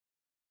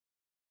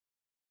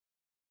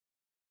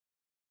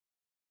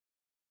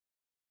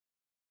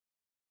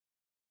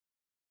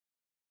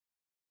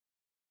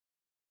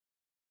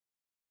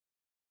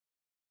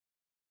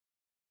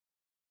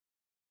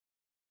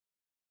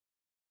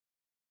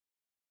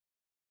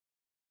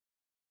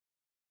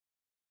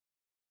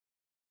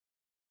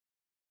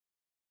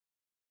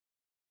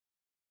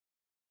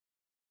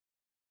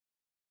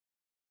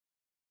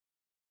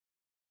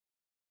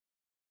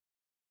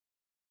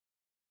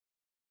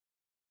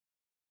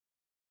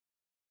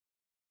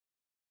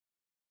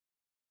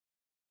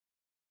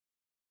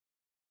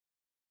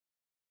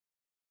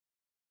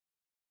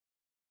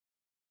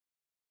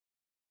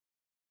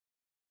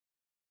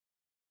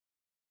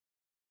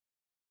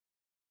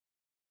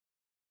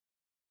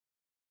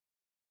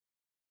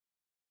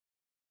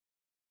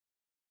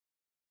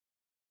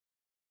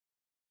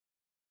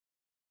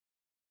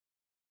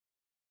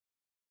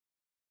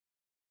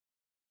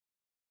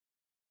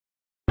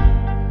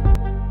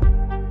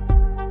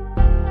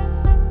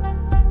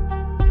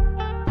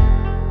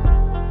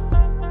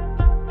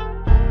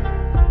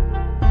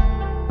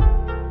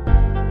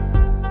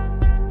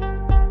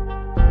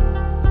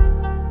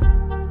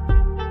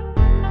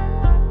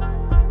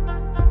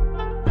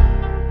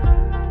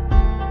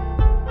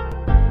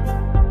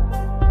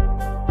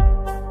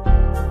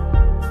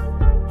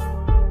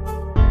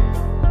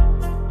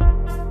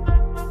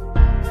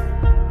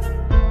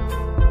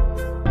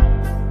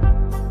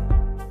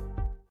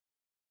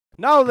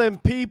Now then,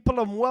 people,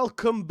 and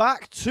welcome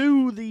back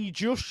to the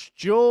Just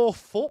Joe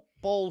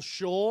Football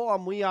Show,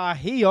 and we are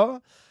here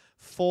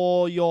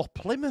for your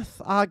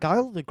Plymouth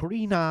Argyle, the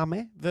Green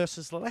Army,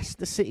 versus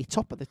Leicester City,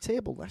 top of the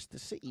table, Leicester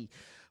City.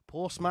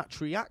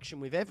 Post-match reaction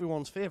with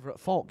everyone's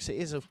favourite fox. It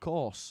is, of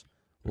course,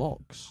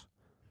 Locks.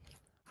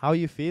 How are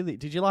you feeling?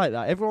 Did you like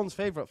that? Everyone's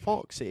favourite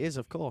fox. It is,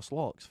 of course,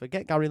 Locks.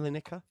 Forget Gary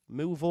Lineker.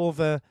 Move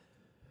over...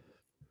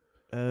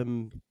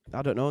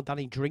 I don't know,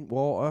 Danny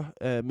Drinkwater,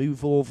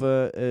 move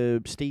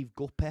over Steve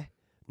Guppy,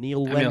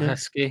 Neil Lennon,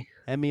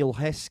 Emil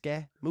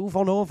Heskey. Move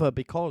on over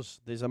because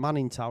there's a man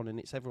in town and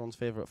it's everyone's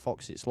favourite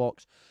fox. It's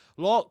Locks.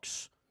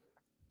 Locks,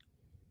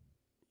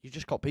 you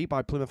just got beat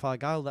by Plymouth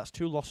Argyle. That's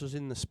 2 losses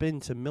in the spin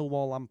to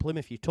Millwall and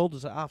Plymouth. You told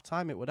us at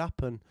half-time it would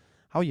happen.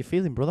 How are you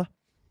feeling, brother?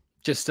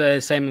 Just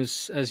same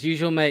as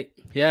usual, mate.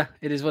 Yeah,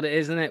 it is what it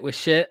is, isn't it? We're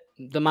shit.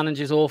 The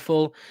manager's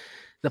awful.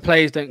 The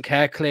players don't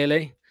care,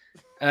 clearly.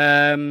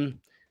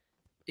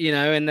 You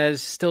know, and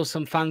there's still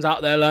some fans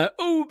out there like,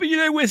 oh, but you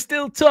know, we're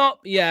still top.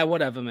 Yeah,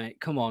 whatever,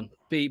 mate. Come on,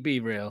 be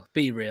real,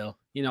 be real.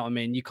 You know what I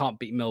mean? You can't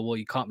beat Millwall,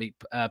 you can't beat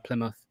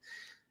Plymouth.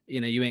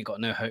 You know, you ain't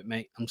got no hope,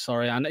 mate. I'm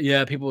sorry. And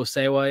yeah, people will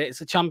say, well,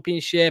 it's a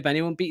championship.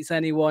 Anyone beats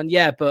anyone.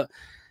 Yeah, but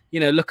you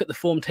know, look at the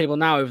form table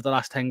now over the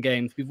last 10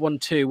 games. We've won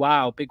 2.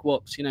 Wow, big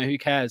whoops. You know, who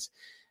cares?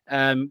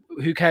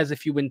 Who cares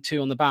if you win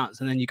 2 on the bounce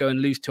and then you go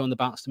and lose 2 on the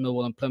bounce to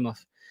Millwall and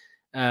Plymouth?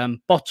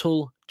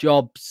 Bottle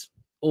jobs,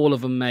 all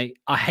of them, mate.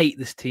 I hate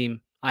this team.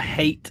 I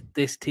hate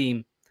this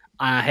team.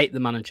 I hate the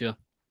manager.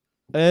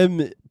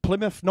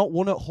 Plymouth not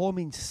won at home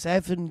in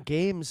 7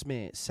 games,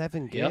 mate.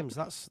 7 games.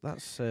 Yep.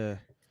 That's.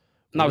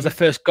 That was their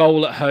first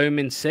goal at home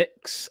in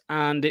 6,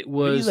 and it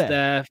was really?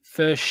 Their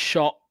first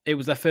shot. It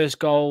was their first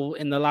goal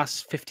in the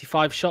last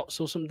 55 shots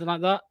or something like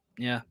that.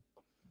 Yeah.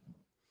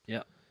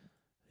 Yeah.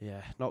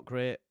 Yeah. Not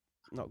great.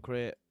 Not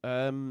great.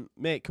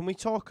 Mate, can we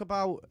talk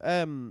about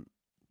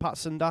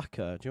Patson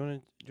Daka? Do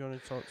you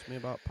want to talk to me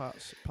about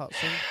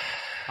Patson?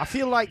 I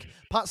feel like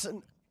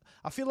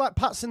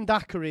Patson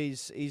Daka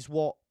is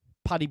what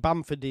Paddy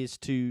Bamford is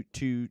to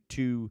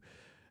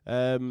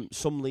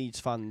some Leeds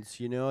fans.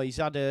 You know, he's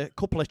had a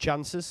couple of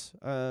chances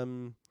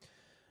and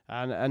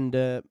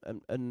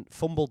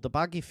fumbled the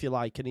bag, if you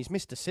like, and he's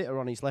missed a sitter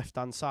on his left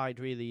hand side.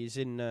 Really, he's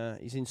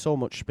in so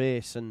much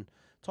space. And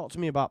talk to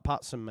me about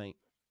Patson, mate.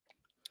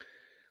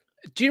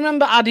 Do you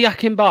remember Adi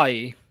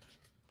Akinbaye?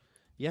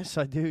 Yes,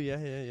 I do.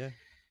 Yeah.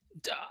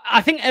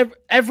 I think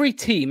every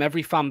team,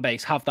 every fan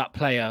base have that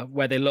player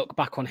where they look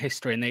back on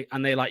history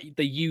and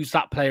they use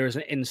that player as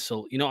an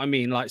insult. You know what I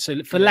mean? Like,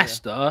 so for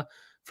Leicester,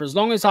 for as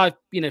long as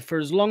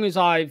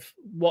I've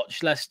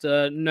watched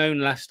Leicester,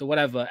 known Leicester,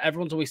 whatever,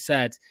 everyone's always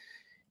said,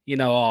 you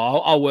know,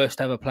 our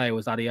worst ever player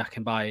was Adi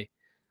Akinbaye.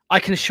 I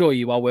can assure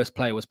you, our worst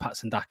player was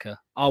Patson Daka.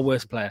 Our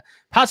worst player.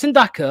 Patson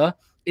Daka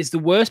is the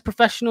worst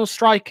professional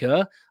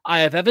striker I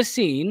have ever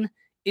seen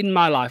in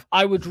my life.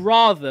 I would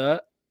rather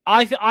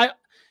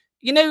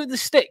you know the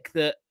stick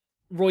that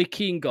Roy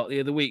Keane got the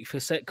other week for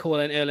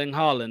calling Erling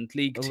Haaland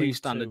League 2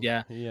 standard?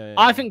 Yeah.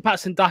 I think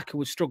Patson Daka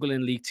would struggle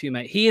in League 2,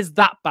 mate. He is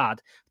that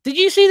bad. Did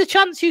you see the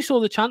chance? You saw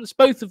the chance,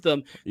 both of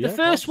them. Yeah, the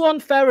first one,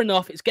 fair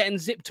enough. It's getting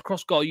zipped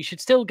across goal. You should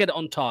still get it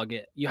on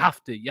target. You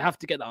have to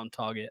get that on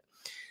target.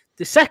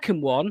 The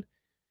second one,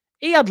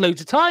 he had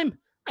loads of time.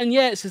 And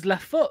yeah, it's his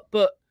left foot.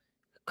 But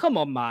come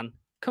on, man.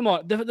 Come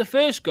on. The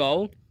first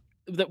goal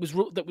that was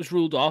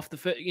ruled off,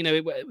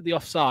 the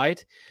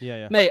offside.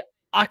 Yeah. Mate,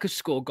 I could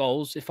score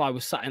goals if I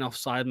was sat in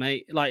offside,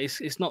 mate. Like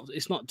it's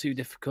not too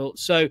difficult.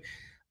 So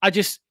it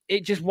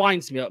just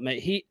winds me up,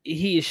 mate.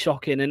 He is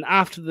shocking. And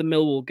after the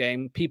Millwall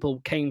game,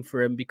 people came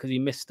for him because he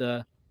missed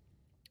a.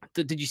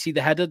 Did you see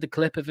the header, the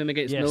clip of him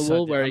against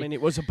Millwall? I mean, it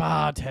was a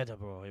bad header,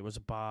 bro. It was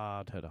a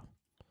bad header.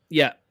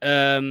 Yeah.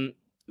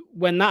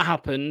 When that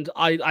happened,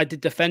 I did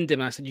defend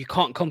him. And I said, you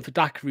can't come for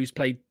Daka, who's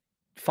played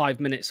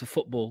 5 minutes of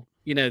football.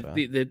 You know,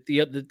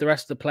 the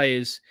rest of the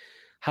players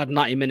had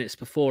 90 minutes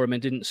before him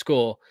and didn't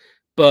score.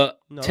 But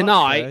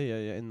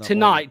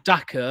tonight,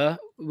 Daka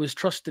was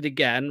trusted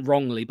again,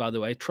 wrongly, by the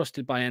way,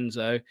 trusted by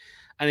Enzo.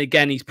 And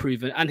again, he's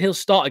proven. And he'll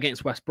start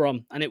against West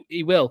Brom. And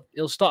he will.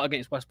 He'll start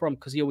against West Brom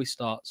because he always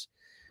starts.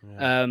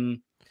 Yeah.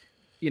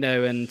 You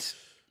know, and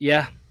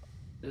yeah,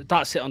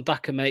 that's it on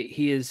Daka, mate.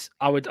 He is...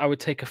 I would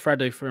take a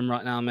Fredo for him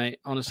right now, mate.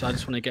 Honestly, I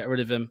just want to get rid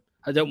of him.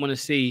 I don't want to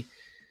see...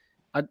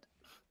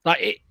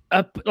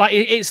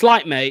 it's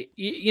like, mate,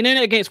 you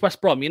know, against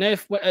West Brom, you know,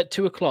 if we're at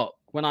 2 o'clock,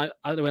 when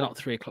we're not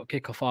 3 o'clock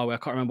kickoff, are we? I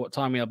can't remember what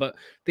time we are, but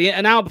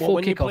an hour before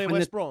when kickoff. You play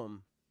West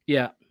Brom?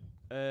 Yeah.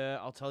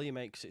 I'll tell you,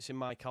 mate, because it's in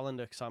my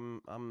calendar. Because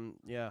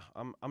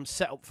I'm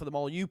set up for them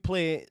all. You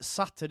play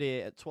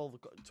Saturday at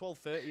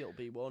 12:30. It'll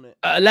be, won't it?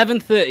 At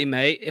 11:30,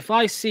 mate. If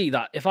I see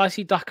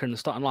Daka in the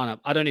starting lineup,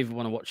 I don't even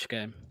want to watch the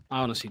game. I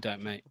honestly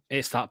don't, mate.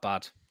 It's that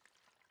bad.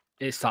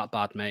 It's that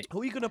bad, mate.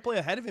 Who are you going to play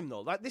ahead of him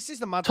though? Like, this is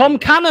the mad. Tom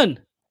Cannon.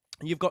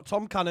 You've got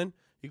Tom Cannon.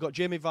 You've got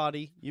Jamie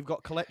Vardy. You've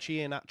got Kelechi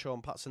Iheanacho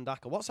and Patson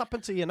Daka. What's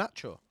happened to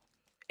Iheanacho?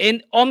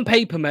 On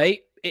paper,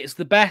 mate, it's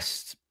the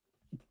best,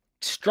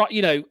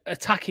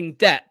 attacking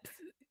depth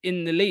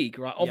in the league,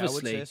 right?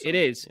 Obviously, it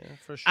is. Yeah,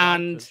 for a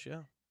and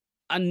yeah.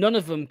 and none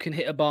of them can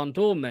hit a barn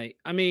door, mate.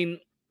 I mean,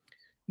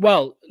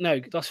 well, no,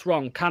 that's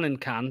wrong. Cannon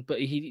can, but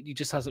he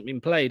just hasn't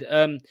been played.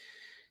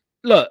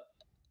 Look,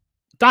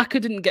 Daka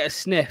didn't get a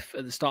sniff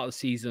at the start of the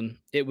season.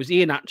 It was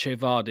Iheanacho,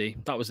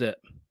 Vardy. That was it.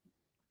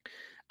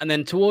 And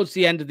then towards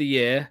the end of the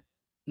year,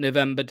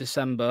 November,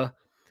 December,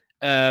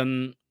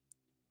 Daka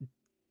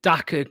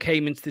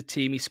came into the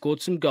team. He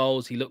scored some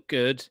goals. He looked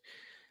good.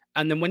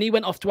 And then when he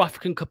went off to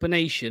African Cup of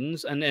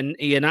Nations, and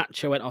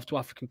Iheanacho went off to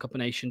African Cup of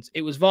Nations,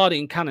 it was Vardy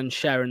and Cannon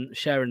sharing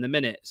the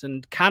minutes.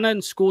 And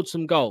Cannon scored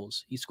some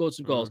goals. He scored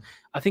some goals.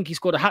 I think he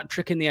scored a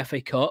hat-trick in the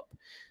FA Cup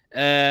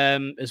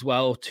as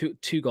well.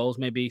 Two goals,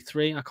 maybe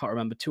three. I can't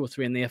remember. 2 or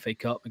 3 in the FA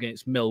Cup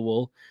against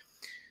Millwall.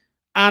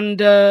 And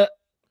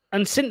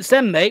since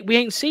then, mate, we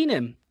ain't seen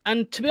him.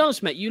 And to be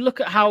honest, mate, you look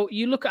at how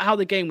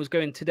the game was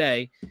going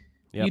today.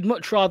 Yep. You'd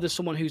much rather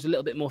someone who's a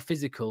little bit more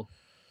physical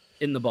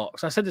in the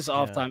box. I said this at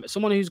halftime.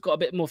 Someone who's got a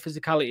bit more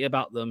physicality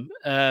about them.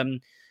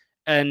 And,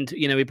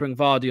 we bring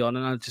Vardy on,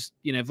 and I just,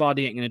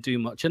 Vardy ain't going to do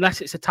much unless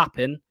it's a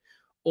tap-in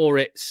or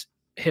it's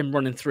him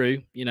running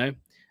through, you're not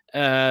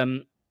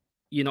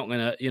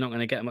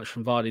gonna get much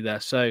from Vardy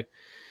there. So,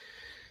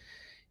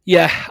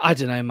 yeah, I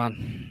don't know,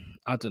 man.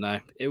 I don't know.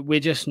 We're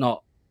just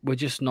not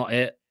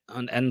it,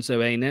 and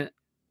Enzo ain't it.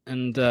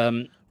 And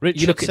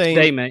Richard, you look at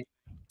today, mate.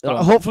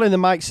 Hopefully the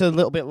mic's a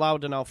little bit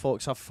louder now,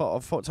 folks. I've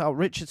thought out.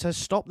 Richard says,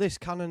 "Stop this,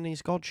 Cannon.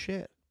 He's god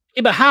shit."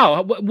 Yeah, but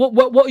how?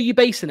 What are you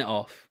basing it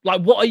off?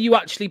 Like, what are you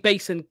actually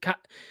basing?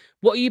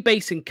 What are you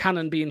basing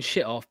Cannon being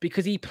shit off?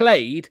 Because he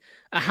played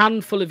a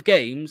handful of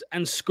games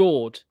and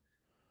scored.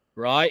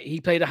 Right?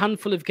 He played a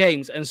handful of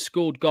games and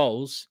scored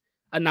goals,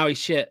 and now he's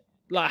shit.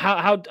 Like,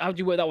 how do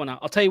you work that one out?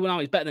 I'll tell you now,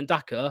 he's better than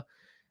Daka,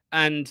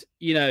 and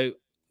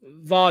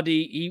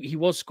Vardy, he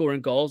was scoring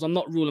goals. I'm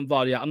not ruling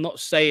Vardy out. I'm not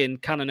saying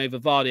Cannon over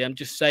Vardy. I'm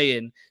just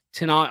saying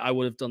tonight I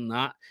would have done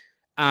that.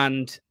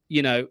 And,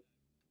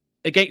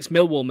 against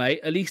Millwall,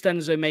 mate, at least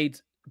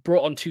Enzo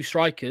brought on 2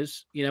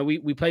 strikers.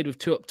 We played with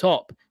 2 up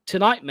top.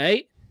 Tonight,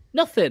 mate,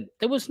 nothing.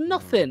 There was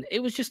nothing.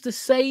 It was just the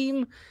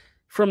same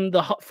from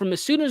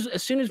as soon as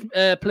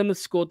Plymouth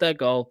scored their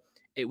goal.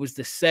 It was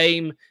the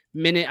same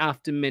minute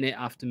after minute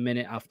after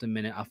minute after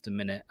minute after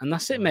minute. And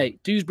that's it,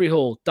 mate. Dewsbury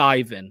Hall,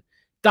 dive in.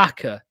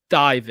 Daka,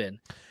 dive in.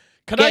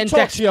 Can I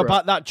talk to you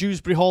about that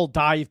Dewsbury Hall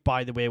dive,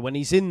 by the way, when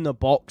he's in the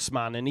box,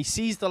 man, and he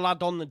sees the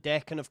lad on the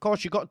deck, and of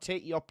course you've got to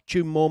take your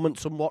opportune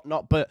moments and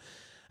whatnot, but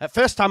at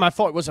first time I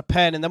thought it was a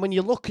pen, and then when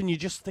you look and you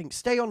just think,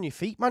 stay on your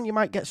feet, man, you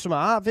might get some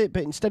out of it,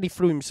 but instead he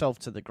threw himself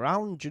to the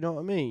ground, do you know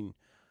what I mean?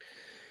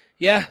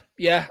 Yeah.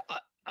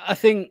 I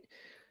think...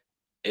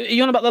 Are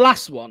you on about the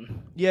last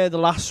one? Yeah, the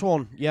last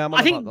one. Yeah, I'm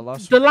on about the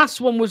last one. The last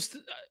one was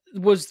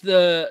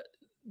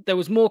there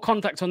was more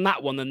contact on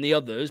that one than the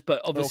others,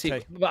 but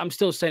obviously, but I'm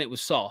still saying it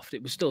was soft.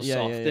 It was still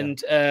soft.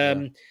 Yeah.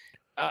 And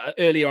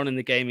earlier on in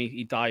the game,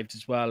 he dived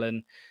as well.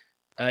 And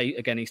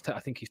again, I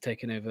think he's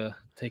taken over.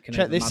 Check this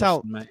Madison,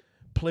 out, mate.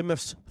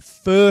 Plymouth's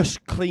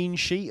first clean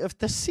sheet of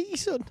the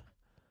season.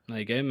 There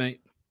you go, mate.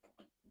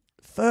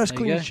 First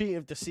clean sheet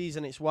of the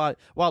season. It's wild.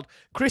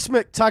 Chris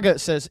McTaggart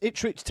says,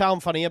 Ipswich Town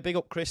fan here. Big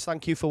up, Chris.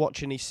 Thank you for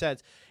watching. He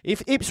said,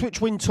 if Ipswich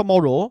win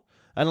tomorrow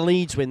and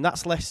Leeds win,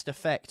 that's Leicester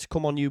effect.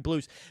 Come on, you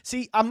Blues.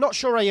 See, I'm not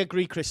sure I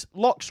agree, Chris.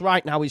 Locks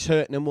right now is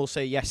hurting, and we'll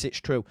say, yes, it's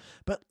true.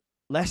 But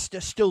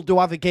Leicester still do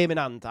have a game in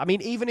hand. I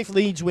mean, even if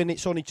Leeds win,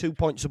 it's only 2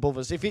 points above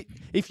us.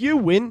 If you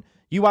win,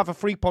 you have a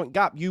 3-point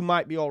gap. You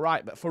might be all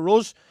right. But for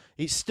us,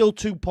 it's still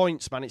 2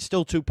 points, man. It's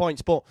still 2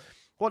 points. But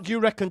what do you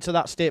reckon to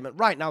that statement?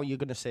 Right now, you're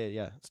going to say,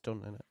 yeah, it's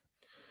done, isn't it?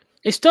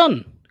 It's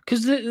done.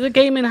 Because the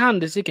game in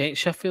hand is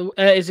against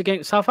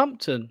against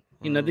Southampton.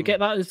 They get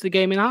that as the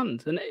game in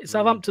hand. And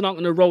Southampton aren't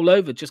going to roll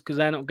over just because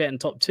they're not getting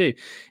top 2.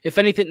 If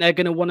anything, they're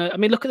going to want to... I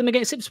mean, look at them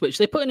against Ipswich.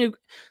 They put in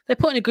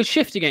a good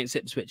shift against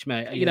Ipswich,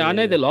 mate. I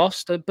know they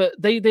lost, but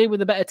they were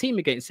the better team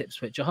against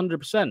Ipswich,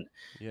 100%.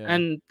 Yeah.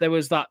 And there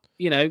was that,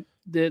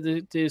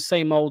 the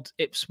same old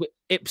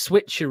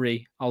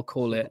Ipswichery, I'll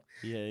call it,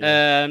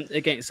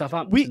 against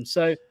Southampton.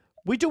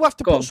 We do have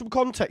to put some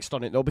context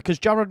on it, though, because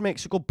Jared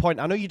makes a good point.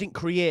 I know you didn't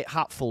create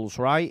hatfuls,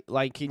 right?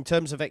 Like, in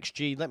terms of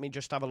XG, let me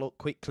just have a look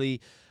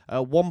quickly.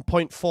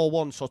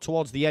 1.41, so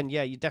towards the end,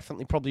 you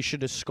definitely probably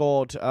should have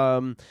scored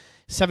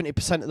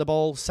 70% of the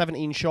ball,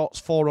 17 shots,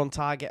 4 on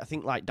target. I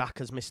think, like,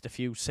 Daka's missed a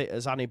few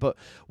sitters, Annie. But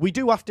we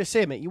do have to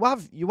say, mate,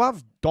 you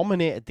have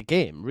dominated the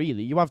game,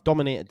 really. You have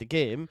dominated the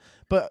game.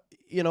 But,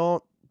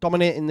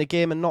 dominating the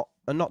game and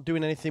not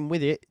doing anything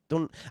with it.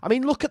 I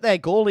mean, look at their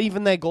goal.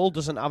 Even their goal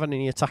doesn't have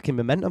any attacking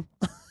momentum.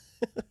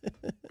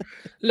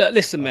 Look,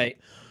 listen, mate.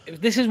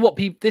 This is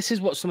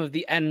what some of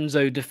the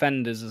Enzo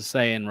defenders are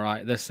saying,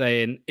 right? They're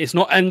saying it's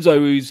not Enzo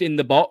who's in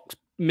the box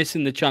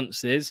missing the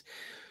chances.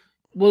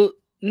 Well,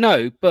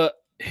 no, but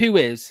who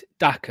is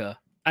Daka?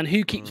 And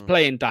who keeps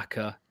playing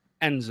Daka?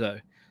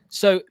 Enzo.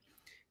 So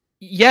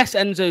yes,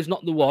 Enzo's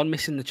not the one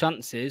missing the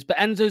chances, but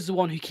Enzo's the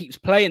one who keeps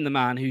playing the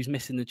man who's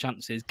missing the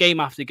chances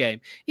game after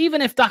game.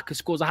 Even if Daka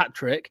scores a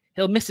hat-trick,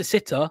 he'll miss a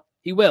sitter.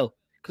 He will,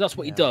 because that's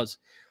what he does.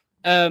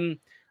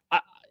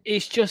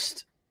 It's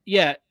just,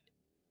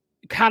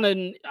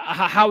 Buchanan,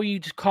 how you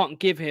just can't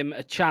give him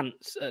a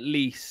chance at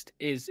least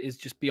is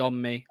just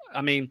beyond me.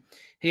 I mean,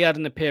 he had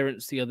an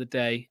appearance the other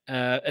day.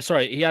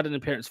 Sorry, he had an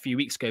appearance a few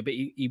weeks ago, but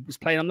he was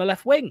playing on the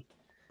left wing.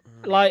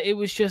 Like, it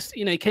was just,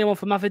 he came on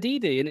for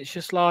Mavididi, and it's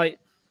just like,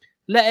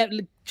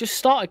 just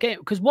start a game,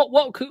 because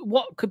what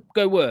could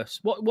go worse?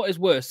 What is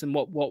worse than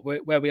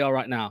where we are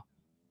right now?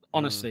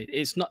 Honestly,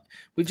 it's not.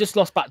 We've just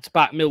lost back to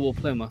back Millwall,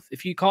 Plymouth.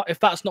 If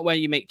that's not where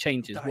you make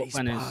changes,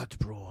 when bad,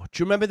 bro.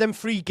 Do you remember them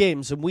 3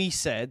 games? And we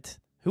said,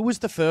 who was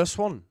the first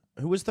one?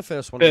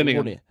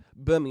 Birmingham.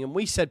 Birmingham.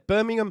 We said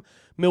Birmingham,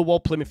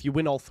 Millwall, Plymouth. You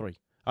win all 3,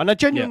 and I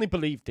genuinely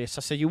believed this.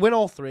 I said you win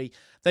all 3,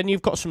 then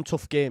you've got some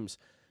tough games.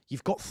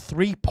 You've got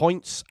 3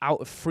 points out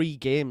of 3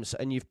 games,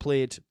 and you've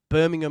played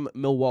Birmingham,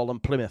 Millwall,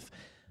 and Plymouth.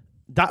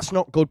 That's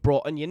not good,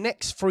 bro. And your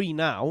next 3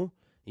 now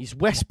is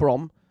West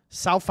Brom,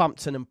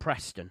 Southampton, and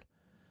Preston.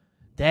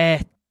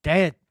 They're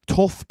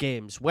tough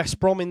games.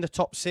 West Brom in the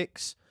top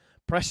 6.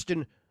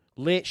 Preston,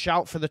 late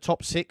shout for the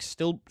top 6.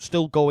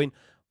 Still going.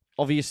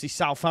 Obviously,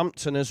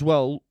 Southampton as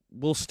well.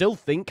 We'll still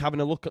think,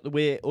 having a look at the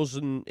way us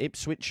and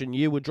Ipswich and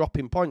you were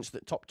dropping points,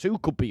 that top 2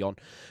 could be on.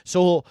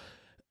 So,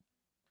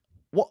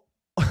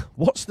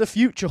 what's the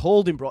future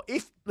holding, bro?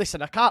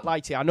 Listen, I can't lie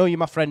to you. I know you're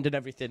my friend and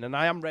everything, and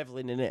I am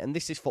reveling in it, and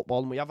this is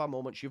football, and we have our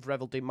moments. You've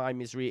revelled in my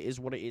misery. It is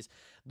what it is.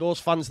 Those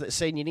fans that are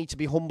saying you need to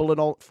be humble and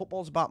all,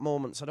 football's about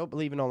moments. I don't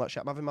believe in all that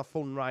shit. I'm having my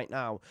fun right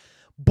now.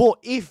 But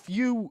if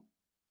you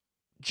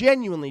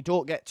genuinely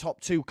don't get top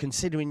 2,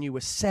 considering you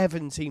were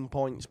 17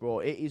 points, bro,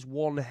 it is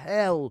one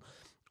hell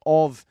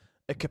of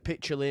a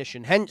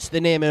capitulation. Hence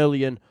the name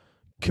earlier,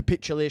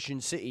 Capitulation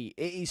City.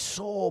 It is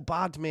so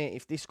bad, mate.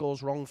 If this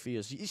goes wrong for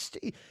you,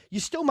 you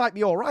still might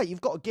be all right.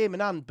 You've got a game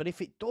in hand, but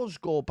if it does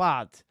go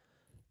bad,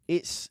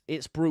 it's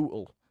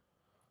brutal.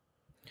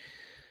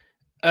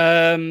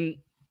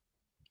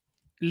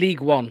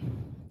 League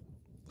One.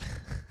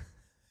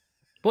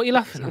 What are you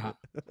laughing at?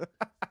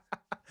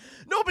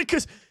 No,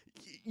 because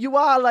you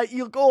are like,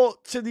 you'll go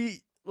to the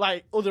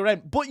other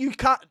end, but you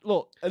can't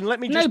look. And let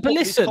me just put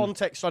this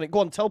context on it. Go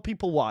on, tell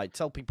people why. I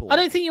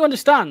don't think you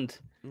understand.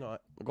 No,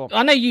 go on.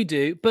 I know you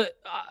do, but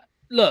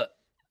look,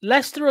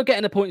 Leicester are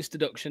getting a points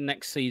deduction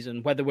next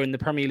season, whether we're in the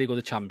Premier League or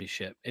the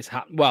Championship.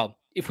 Well,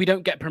 if we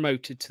don't get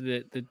promoted to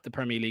the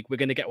Premier League, we're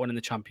going to get one in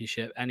the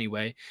Championship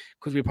anyway,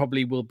 because we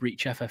probably will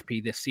breach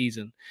FFP this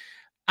season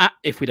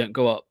if we don't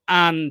go up.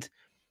 And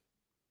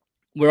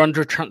we're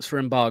under a transfer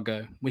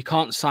embargo. We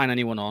can't sign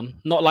anyone on.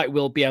 Not like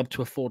we'll be able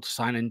to afford to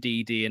sign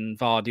Ndidi and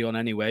Vardy on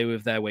anyway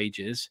with their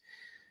wages.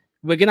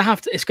 We're gonna have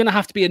to. It's gonna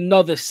have to be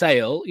another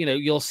sale.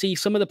 You'll see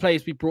some of the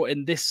players we brought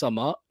in this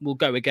summer will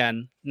go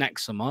again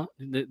next summer.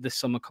 This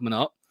summer coming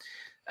up.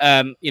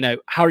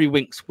 Harry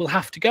Winks will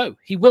have to go.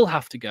 He will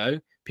have to go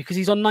because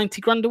he's on 90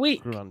 grand a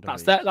week.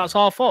 That's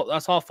our fault.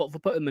 That's our fault for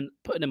putting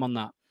him on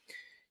that.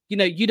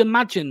 You'd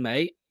imagine,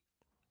 mate.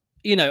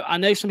 I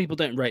know some people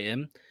don't rate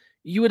him.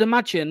 You would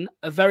imagine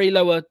a very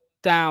lower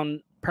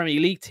down Premier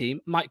League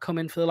team might come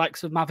in for the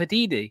likes of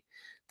Mavididi.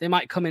 They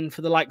might come in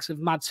for the likes of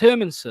Mads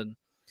Hermansen.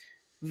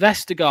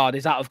 Vestergaard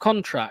is out of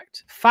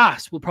contract.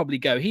 Fast will probably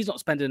go. He's not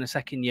spending a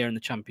second year in the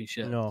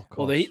Championship. No, of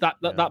course.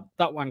 Although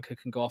that wanker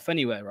can go off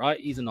anywhere, right?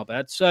 He's a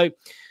knobhead. So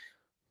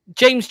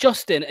James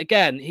Justin,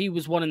 again, he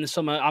was one in the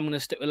summer. I'm going to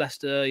stick with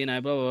Leicester. Blah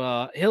blah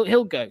blah.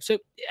 He'll go. So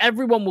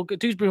everyone will go.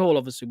 Dewsbury Hall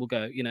obviously will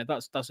go.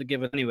 That's a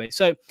given anyway.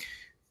 So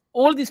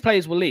all of these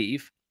players will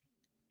leave.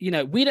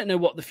 We don't know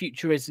what the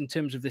future is in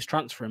terms of this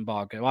transfer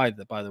embargo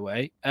either. By the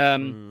way,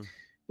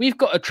 we've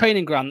got a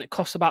training ground that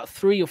costs about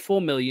 3 or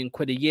 4 million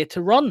quid a year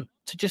to run,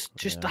 to just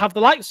to have the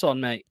lights on,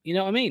 mate. You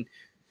know what I mean?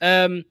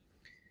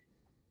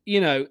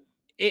 It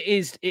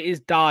is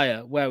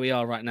dire where we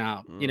are right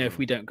now. If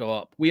we don't go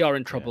up, we are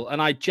in trouble. And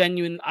I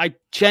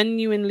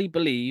genuinely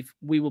believe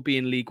we will be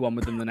in League One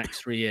within the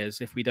next 3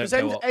 years if we don't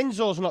go up.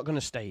 Enzo's not going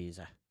to stay, is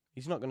he?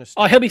 He's not going to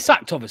stay. Oh, he'll be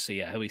sacked, obviously.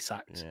 Yeah, he'll be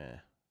sacked. Yeah.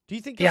 Do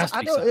you think he has to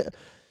be sacked?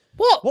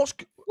 What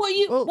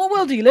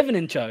world are you living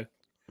in, Joe?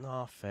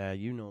 No, fair.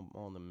 You know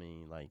more than me.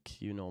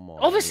 You know more.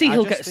 Obviously,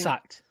 he'll get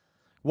sacked.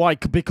 Why?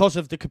 Because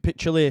of the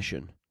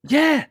capitulation?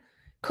 Yeah.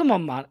 Come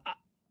on, man.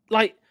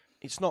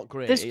 It's not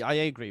great. I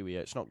agree with you.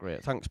 It's not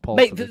great. Thanks, Paul.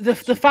 Mate, the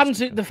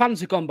fans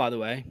are gone. By the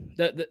way,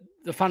 the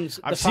fans.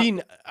 I've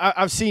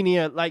seen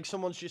here. Like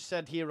someone's just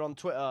said here on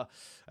Twitter,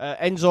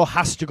 Enzo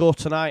has to go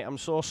tonight. I'm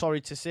so sorry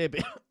to say,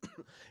 but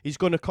he's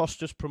going to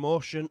cost us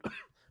promotion.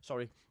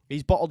 Sorry.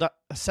 He's bottled at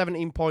a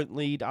 17-point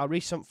lead. Our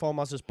recent form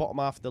has us bottom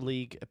half of the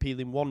league,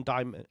 appalling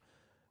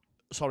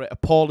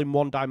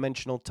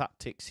one-dimensional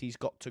tactics. He's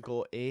got to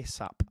go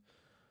ASAP.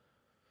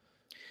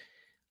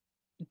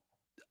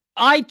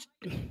 They're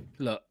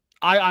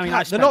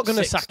not going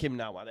to sack him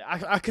now, are they?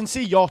 I can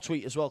see your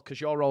tweet as well,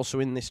 because you're also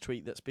in this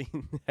tweet that's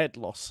been head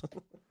loss.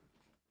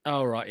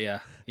 Oh, right,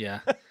 yeah.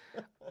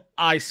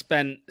 I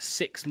spent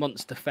 6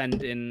 months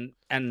defending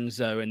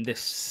Enzo in this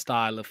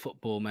style of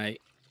football, mate.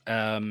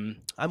 And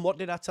what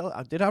did I tell?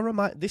 Did I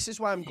remind? This is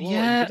why I'm glowing.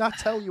 Yeah. Did I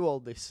tell you all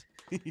this?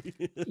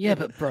 Yeah,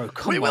 but bro,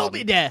 come on. We will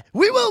be there.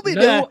 We will be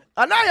there.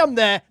 And I am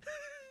there.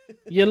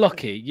 You're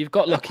lucky. You've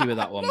got lucky with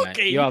that one, mate.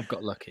 Lucky? You have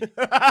got lucky.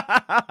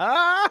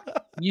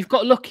 You've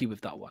got lucky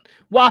with that one.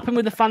 What happened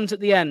with the fans at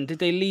the end? Did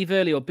they leave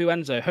early or boo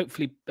Enzo?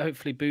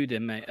 Hopefully booed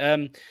him, mate.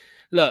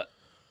 Look,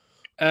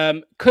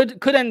 could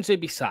Enzo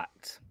be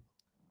sacked?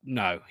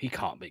 No, he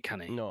can't be, can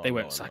he? No, they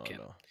won't sack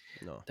him.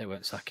 No. They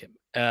won't sack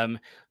him.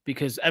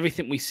 Because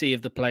everything we see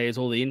of the players,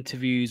 all the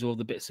interviews, all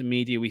the bits of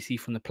media we see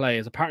from the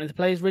players, apparently the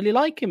players really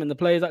like him, and the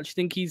players actually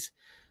think he's.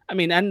 I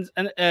mean, and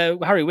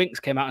Harry Winks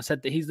came out and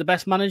said that he's the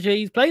best manager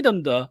he's played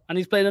under, and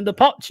he's played under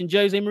Poch and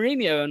Jose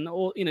Mourinho and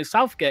all,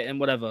 Southgate and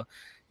whatever.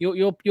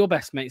 Your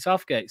best mate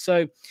Southgate.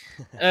 So,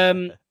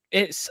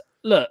 it's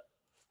look.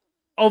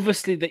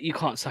 Obviously, that you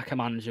can't sack a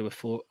manager with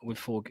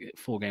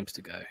four games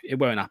to go. It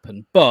won't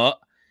happen. But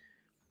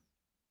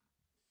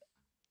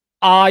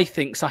I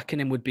think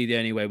sacking him would be the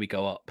only way we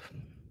go up,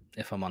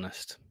 if I'm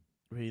honest.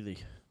 Really?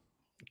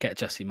 Get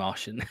Jesse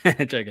Martian.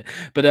 Joking.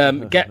 But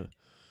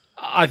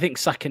I think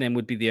sacking him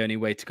would be the only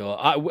way to go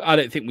up. I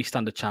don't think we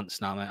stand a chance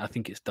now, mate. I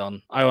think it's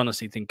done. I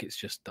honestly think it's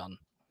just done.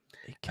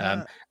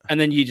 And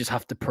then you just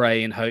have to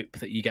pray and hope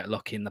that you get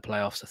lucky in the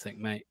playoffs, I think,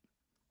 mate.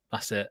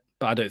 That's it.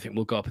 But I don't think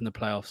we'll go up in the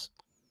playoffs.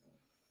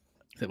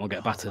 I think we'll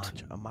get battered.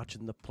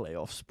 Imagine the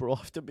playoffs, bro,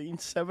 after being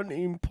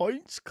 17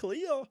 points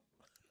clear.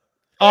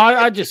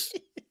 I just,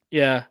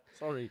 yeah.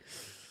 Sorry.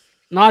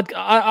 No,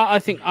 I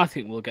think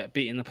we'll get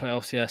beat in the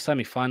playoffs. Yeah,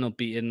 semi-final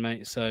beaten,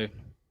 mate. So,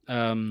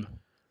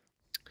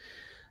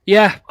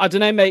 yeah, I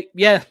don't know, mate.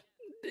 Yeah,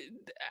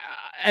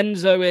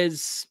 Enzo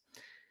is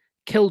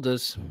killed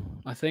us.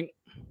 I think.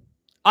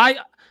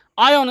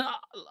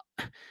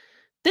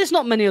 There's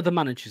not many other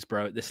managers,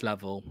 bro, at this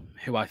level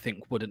who I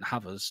think wouldn't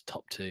have us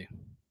top two.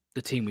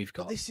 The team we've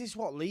got. But this is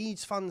what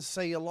Leeds fans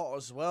say a lot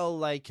as well.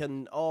 Like,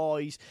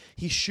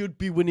 he should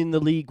be winning the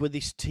league with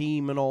this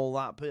team and all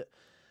that. But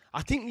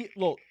I think,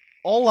 look,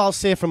 all I'll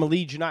say from a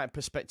Leeds United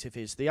perspective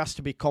is there has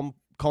to be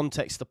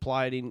context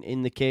applied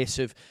in the case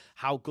of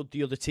how good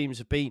the other teams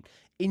have been.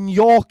 In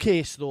your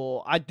case,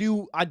 though, I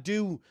do.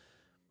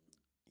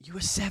 You were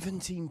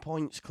 17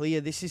 points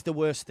clear. This is the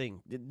worst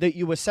thing. That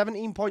you were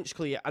 17 points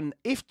clear. And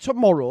if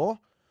tomorrow,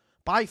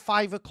 by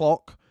 5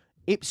 o'clock,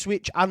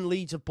 Ipswich and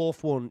Leeds have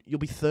both won, you'll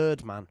be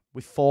third, man,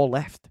 with 4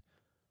 left.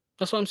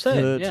 That's what I'm saying,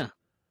 third. Yeah.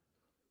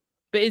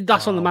 But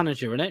that's on the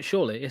manager, isn't it?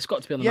 Surely. It's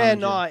got to be on the manager.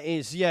 Yeah, no, it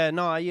is. Yeah,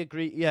 no, I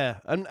agree. Yeah.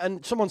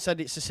 And someone said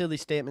it's a silly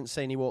statement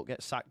saying he won't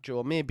get sacked,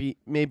 Joe. Maybe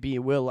he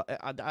will.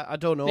 I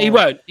don't know. He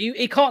won't.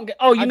 He can't get...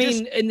 Oh, you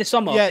mean in the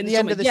summer? Yeah, at the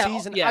end of the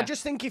season. Yeah. I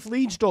just think if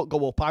Leeds don't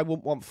go up, I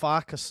wouldn't want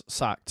Farkas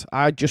sacked.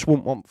 I just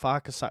wouldn't want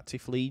Farkas sacked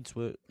if Leeds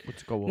were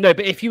to go up. No,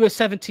 but if you were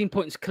 17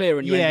 points clear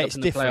and you ended up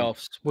in the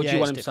playoffs, would you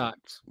want him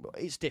sacked?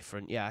 It's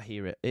different. Yeah, I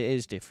hear it. It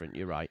is different.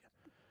 You're right.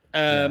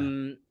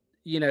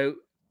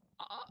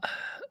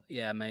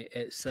 Yeah, mate.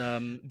 It's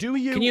Can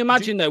you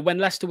imagine though when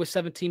Leicester was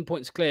 17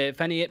 points clear? If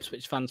any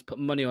Ipswich fans put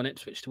money on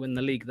Ipswich to win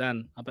the league,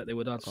 then I bet they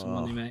would add some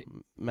money, mate.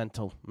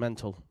 Mental.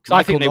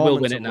 I think they will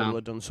win it now. Will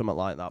have done something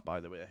like that, by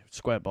the way.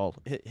 Square ball.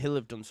 He'll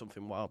have done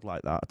something wild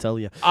like that. I tell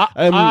you.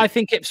 I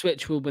think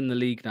Ipswich will win the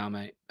league now,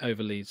 mate,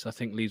 over Leeds. I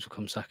think Leeds will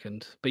come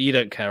second, but you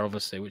don't care,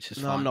 obviously, which is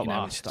fine. I'm not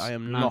asked. I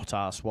am not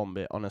asked one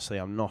bit. Honestly,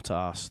 I'm not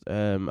asked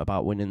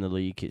about winning the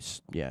league.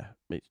 It's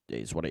It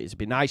is what it is. It'd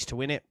be nice to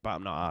win it, but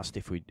I'm not asked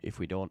if we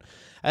don't.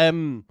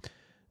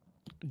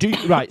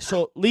 Right,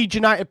 so Leeds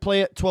United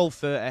play at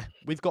 12:30.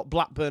 We've got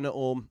Blackburn at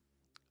home.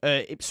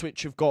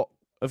 Ipswich have got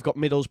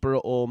Middlesbrough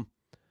at home.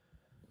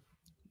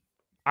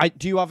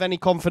 Do you have any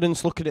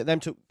confidence looking at them?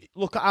 To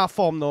look at our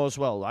form though as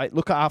well, right?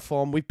 Look at our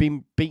form. We've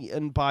been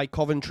beaten by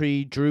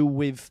Coventry, drew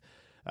with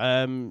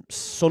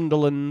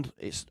Sunderland.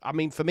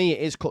 For me,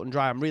 it is cut and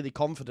dry. I'm really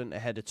confident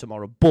ahead of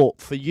tomorrow. But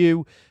for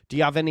you, do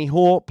you have any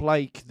hope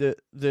like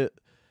that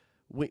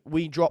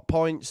we drop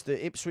points,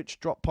 that Ipswich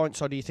drop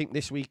points, or do you think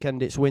this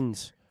weekend it's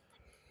wins?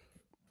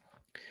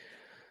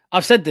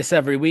 I've said this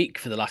every week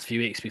for the last few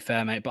weeks, to be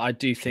fair, mate, but I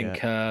do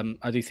think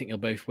you'll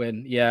both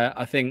win. Yeah,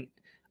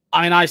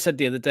 I said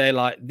the other day,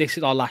 like, this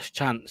is our last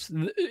chance.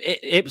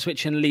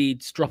 Ipswich and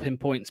Leeds dropping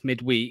points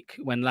midweek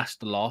when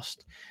Leicester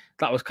lost.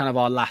 That was kind of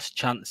our last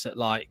chance at,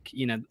 like,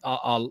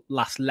 our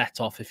last let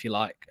off, if you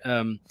like.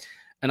 And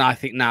I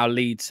think now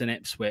Leeds and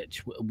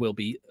Ipswich will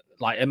be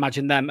like,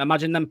 imagine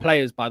them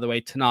players, by the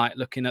way, tonight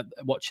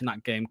watching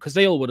that game, because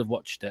they all would have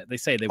watched it. They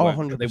say they won't,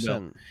 100%. But they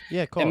will.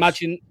 Yeah, of course.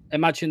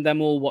 Imagine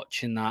them all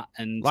watching that.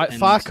 And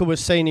Farker was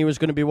saying he was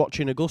going to be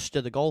watching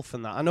Augusta, the golf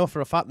and that. I know for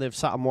a fact they've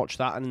sat and watched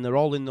that, and they're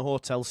all in the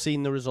hotel,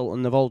 seen the result,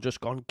 and they've all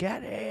just gone,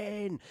 get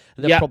in.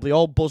 And they're probably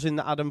all buzzing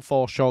that Adam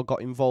Forshaw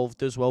got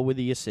involved as well with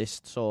the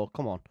assist. So,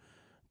 come on.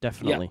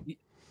 Definitely.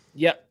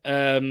 Yeah.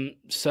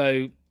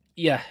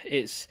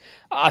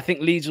 I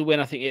think Leeds will win.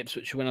 I think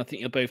Ipswich will win. I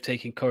think you'll both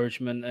take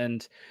encouragement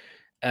and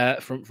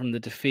from the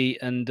defeat,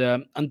 and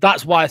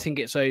that's why I think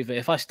it's over.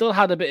 If I still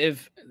had a bit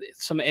of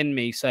something in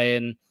me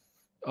saying,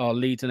 "Oh,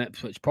 Leeds and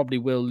Ipswich probably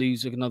will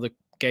lose another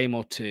game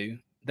or two,"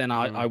 then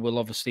I will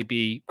obviously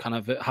be kind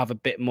of have a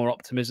bit more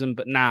optimism.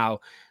 But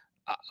now,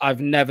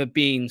 I've never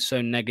been so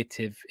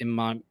negative in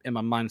my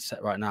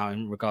mindset right now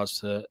in regards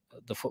to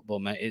the football,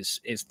 mate.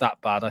 It's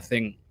that bad. I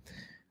think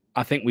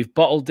I think we've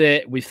bottled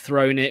it. We've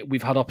thrown it.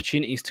 We've had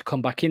opportunities to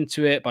come back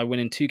into it by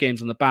winning 2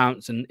 games on the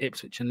bounce and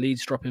Ipswich and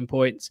Leeds dropping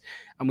points.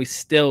 And we've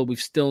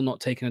still not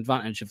taken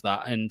advantage of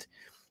that. And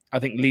I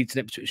think Leeds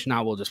and Ipswich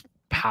now will just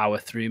power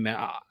through, mate.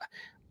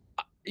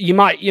 You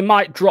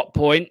might drop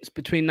points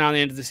between now and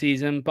the end of the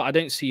season, but I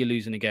don't see you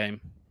losing a game.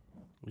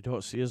 We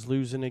don't see us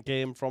losing a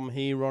game from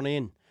here on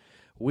in.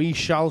 We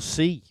shall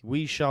see.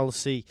 We shall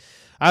see.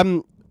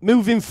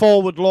 Moving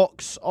forward,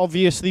 Locks,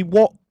 obviously,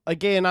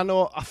 again,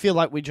 I feel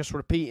like we're just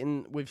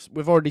repeating.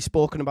 We've already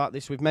spoken about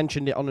this. We've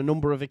mentioned it on a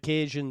number of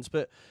occasions.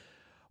 But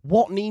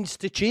what needs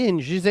to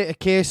change? Is it a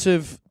case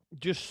of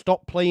just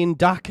stop playing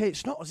Daka?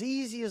 It's not as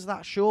easy as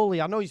that,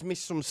 surely. I know he's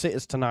missed some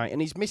sitters tonight. And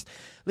he's missed...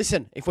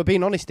 Listen, if we're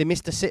being honest, he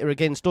missed a sitter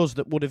against us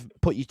that would have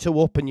put you 2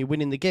 up and you're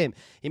winning the game.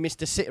 He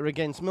missed a sitter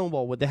against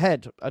Millwall with the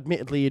head.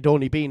 Admittedly, he'd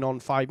only been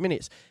on 5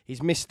 minutes.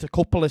 He's missed a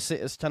couple of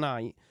sitters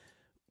tonight.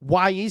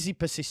 Why is he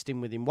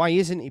persisting with him? Why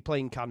isn't he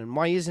playing Cannon?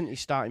 Why isn't he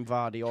starting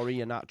Vardy or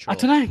Iheanacho? I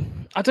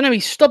don't know.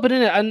 He's stubborn,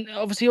 in it, and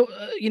obviously,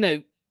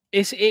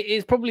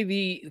 it's probably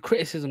the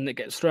criticism that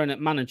gets thrown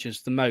at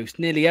managers the most.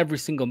 Nearly every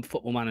single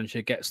football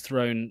manager gets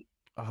thrown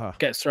at them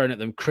gets thrown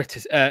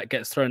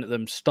at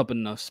them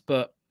stubbornness,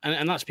 but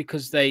and that's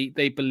because they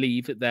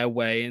believe it their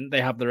way and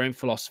they have their own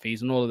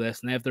philosophies and all of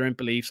this, and they have their own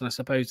beliefs. And I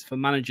suppose if a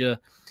manager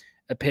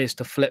appears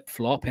to flip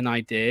flop in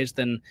ideas,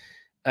 then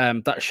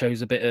that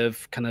shows a bit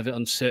of kind of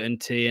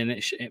uncertainty,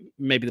 and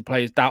maybe the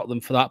players doubt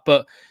them for that.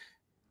 But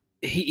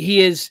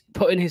he is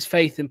putting his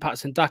faith in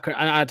Patson Daka,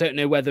 and I don't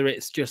know whether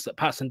it's just that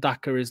Patson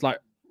Daka is like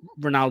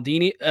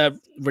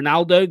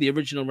Ronaldo, the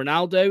original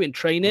Ronaldo in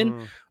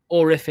training,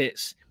 or if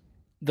it's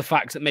the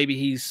fact that maybe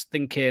he's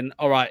thinking,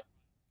 all right,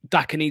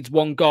 Daka needs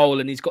 1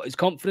 goal and he's got his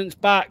confidence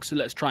back, so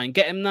let's try and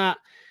get him that.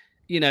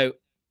 I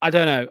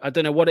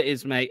don't know what it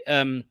is, mate.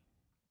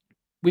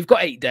 We've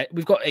got 8 days.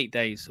 We've got 8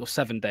 days or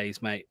 7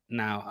 days, mate.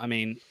 Now, I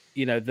mean,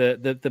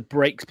 the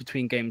breaks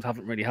between games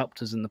haven't really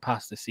helped us in the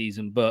past this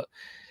season, but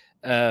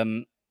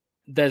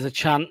there's a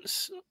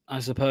chance, I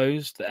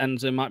suppose, that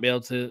Enzo might be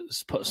able to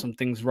put some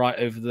things right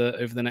over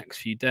the next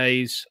few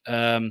days.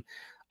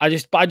 I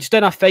just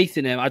don't have faith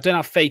in him. I don't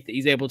have faith that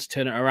he's able to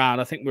turn it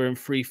around. I think we're in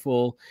free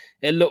fall.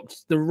 The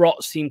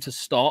rot seemed to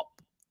stop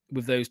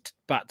with those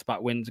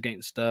back-to-back wins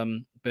against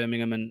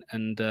Birmingham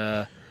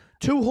and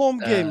 2 home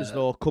games,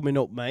 though, coming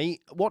up,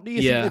 mate. What do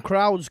you think the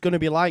crowd's going to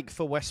be like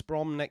for West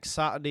Brom next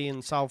Saturday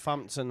in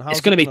Southampton? It's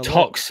going to be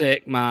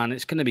toxic, man.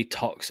 It's going to be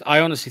toxic.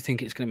 I honestly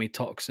think it's going to be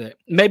toxic.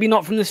 Maybe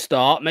not from the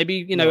start.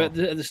 Maybe, at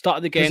the start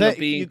of the game, there'll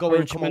be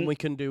come on, we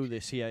can do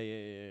this. Yeah,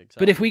 exactly.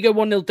 But if we go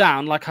 1-0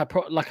 down, like I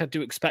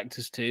do expect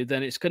us to,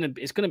 then it's going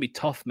to be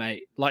tough,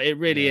 mate. Like, it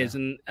really is.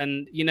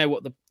 And you know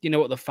what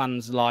the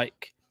fans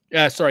like.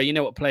 You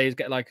know what players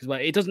get like as well.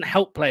 It doesn't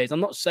help players. I'm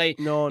not saying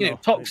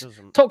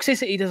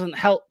toxicity doesn't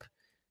help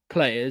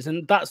players,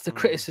 and that's the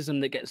criticism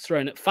that gets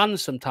thrown at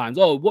fans sometimes.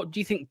 Oh, what do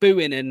you think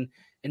booing and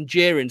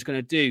jeering's going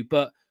to do?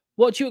 But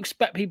what do you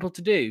expect people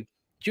to do?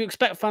 Do you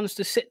expect fans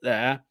to sit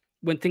there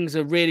when things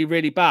are really,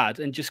 really bad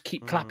and just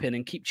keep clapping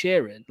and keep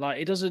cheering? Like,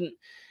 it doesn't,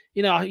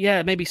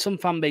 maybe some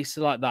fan bases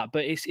are like that,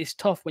 but it's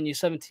tough when you're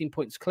 17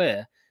 points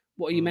clear.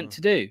 What are you meant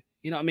to do?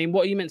 You know what I mean?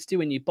 What are you meant to do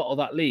when you bottle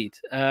that lead?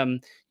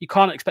 You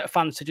can't expect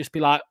fans to just be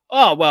like,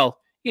 oh, well,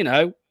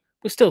 we're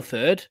still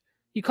 3rd.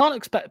 You can't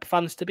expect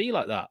fans to be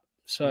like that.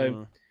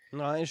 So...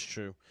 No, it's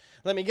true.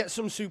 Let me get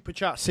some super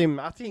chats in.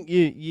 I think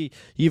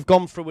you've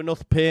gone through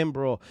enough pain,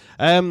 bro.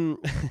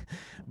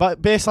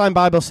 But Baseline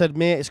Bible said,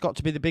 mate, it's got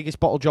to be the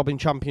biggest bottle job in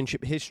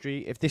Championship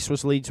history. If this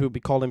was Leeds, we'd be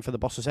calling for the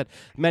boss's head.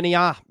 Many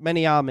are,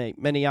 mate.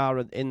 Many are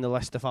in the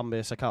Leicester fan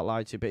base. I can't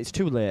lie to you, but it's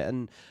too late.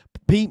 And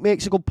Pete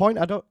makes a good point.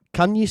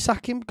 Can you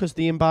sack him because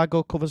the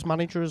embargo covers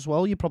manager as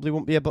well? You probably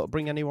wouldn't be able to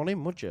bring anyone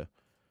in, would you?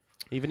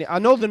 I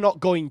know they're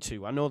not going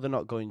to. I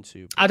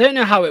don't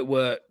know how it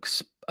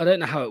works.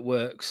 It's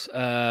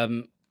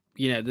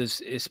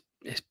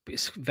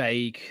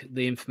vague,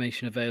 the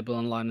information available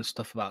online and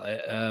stuff about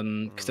it.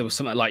 Because there was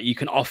something like you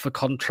can offer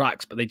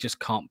contracts, but they just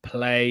can't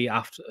play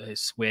after.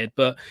 It's weird,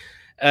 but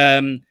I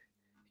mean,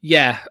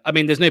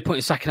 there's no point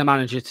in sacking a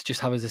manager to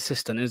just have his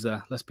assistant, is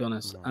there? Let's be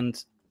honest. No.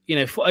 And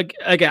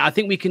again, I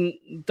think we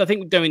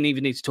don't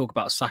even need to talk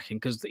about sacking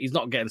because he's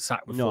not getting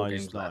sacked with 4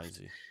 games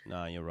left.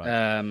 No, you're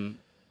right.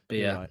 But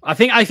yeah, right. I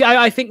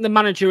think the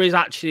manager is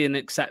actually an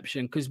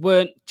exception because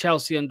weren't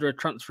Chelsea under a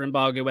transfer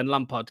embargo when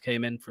Lampard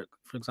came in, for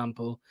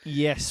example?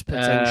 Yes,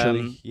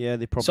 potentially.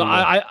 They probably. So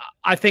I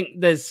think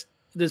there's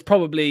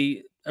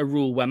probably a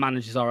rule where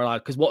managers are allowed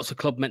because what's a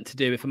club meant to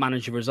do if a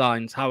manager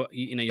resigns? How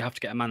you have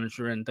to get a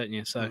manager in, don't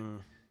you? So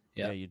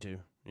yeah, you do.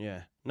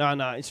 Yeah. No,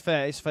 it's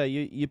fair. It's fair.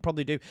 You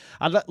probably do.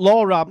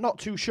 Laura, I'm not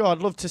too sure. I'd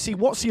love to see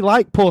what's he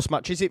like post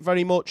match. Is it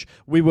very much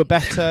we were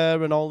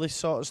better and all this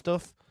sort of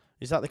stuff?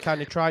 Is that the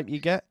kind of tribe you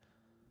get?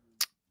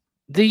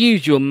 The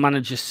usual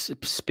manager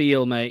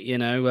spiel, mate.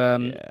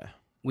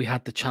 We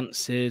had the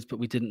chances, but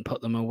we didn't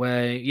put them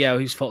away. Yeah,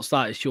 whose fault's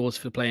that? It's yours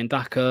for playing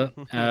Daka.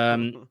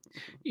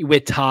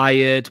 We're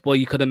tired. Well,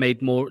 you could have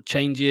made more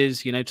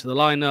changes, to the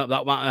lineup.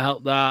 That might have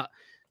helped that.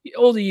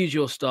 All the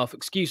usual stuff.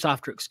 Excuse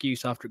after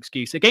excuse after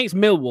excuse. Against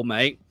Millwall,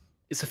 mate,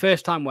 it's the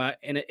first time where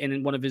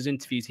in one of his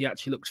interviews he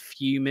actually looks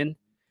fuming.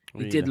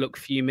 He did look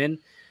fuming.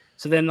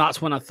 So then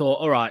that's when I thought,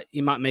 all right,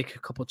 he might make a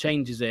couple of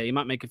changes here. He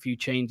might make a few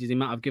changes. He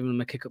might have given him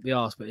a kick up the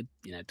arse, but it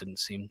didn't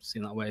seem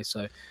that way.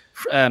 So,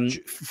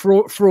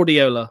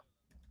 Fraudiola.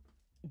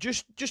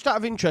 Just out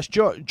of interest,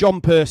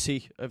 John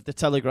Percy of the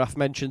Telegraph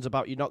mentions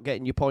about you not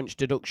getting your points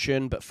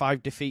deduction, but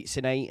 5 defeats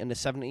in 8 and a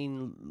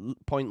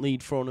 17-point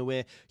lead thrown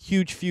away.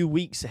 Huge few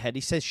weeks ahead.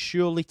 He says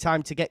surely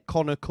time to get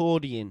Connor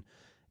Cody in.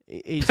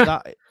 Is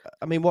that?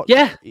 I mean, what?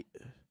 Yeah.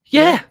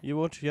 You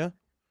would, yeah.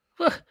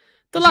 Well,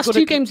 the last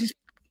two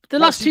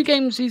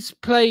games he's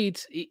played,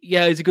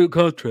 he's a good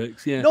card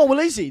tricks. Yeah. No, well,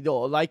 is he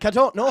though? Like, I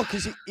don't know,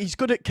 because he's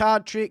good at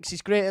card tricks.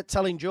 He's great at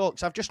telling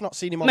jokes. I've just not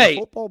seen him on the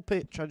football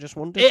pitch. I just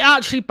wonder. It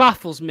actually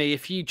baffles me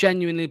if you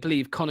genuinely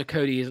believe Connor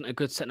Cody isn't a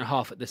good centre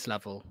half at this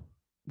level.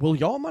 Well,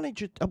 your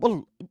manager.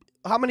 Well,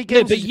 how many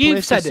games? No, but has he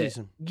you've said this it.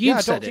 season?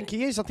 I don't think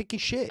he is. I think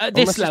he's shit. At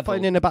this Unless level, he's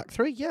playing in a back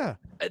three. Yeah.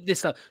 At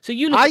this level. So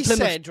you look at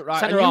Plymouth centre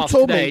half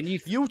today, and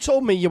you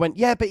told me you went,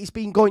 yeah, but he's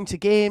been going to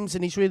games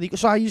and he's really good.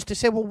 So I used to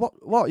say, well,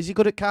 what is he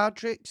good at card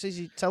tricks? Is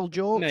he tell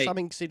jokes? Mate, I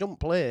mean, because he don't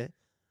play.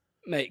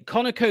 Mate,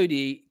 Connor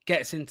Cody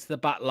gets into the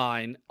back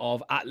line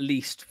of at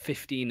least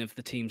 15 of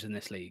the teams in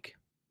this league.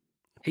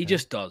 He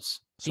just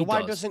does. So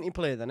why doesn't he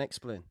play then?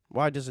 Explain.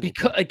 Why doesn't he?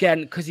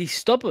 Because he's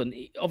stubborn.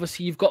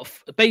 Obviously, you've got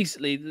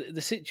basically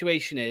the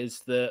situation is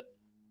that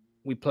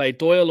we play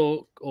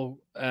Doyle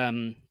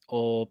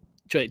or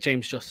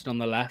James Justin on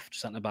the left,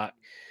 centre back.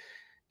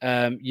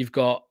 You've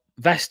got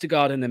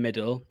Vestergaard in the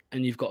middle,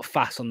 and you've got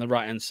Fass on the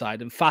right hand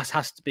side. And Fass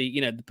has to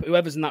be,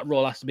 whoever's in that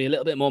role has to be a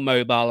little bit more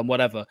mobile and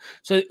whatever.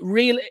 So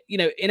really, in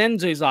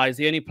Enzo's eyes,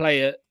 the only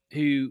player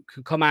who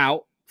can come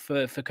out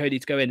for Cody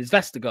to go in is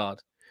Vestergaard.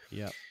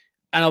 Yeah.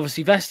 And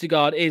obviously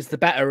Vestergaard is the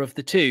better of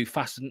the two,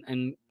 Fass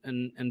and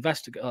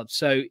Vestergaard.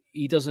 So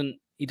he doesn't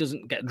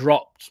get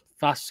dropped.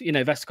 Fass,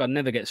 Vestergaard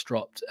never gets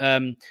dropped. I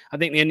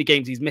think the only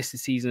games he's missed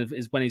this season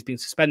is when he's been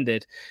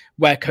suspended,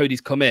 where Cody's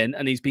come in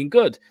and he's been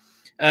good.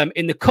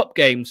 In the cup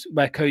games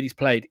where Cody's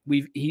played,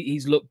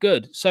 he's looked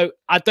good. So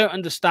I don't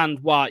understand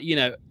why,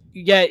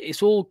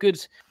 it's all good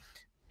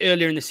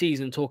earlier in the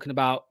season talking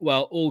about,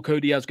 well, all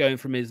Cody has going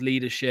from his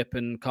leadership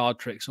and card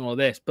tricks and all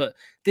this, but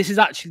this is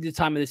actually the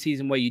time of the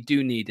season where you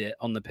do need it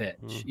on the pitch,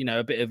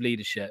 a bit of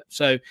leadership.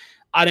 So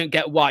I don't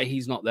get why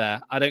he's not there.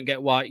 I don't get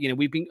why,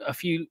 we've been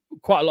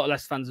quite a lot of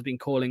Leicester fans have been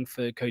calling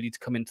for Cody to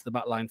come into the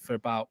back line for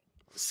about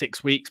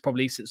 6 weeks,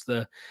 probably since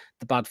the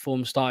bad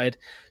form started.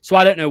 So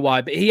I don't know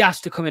why, but he has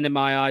to come in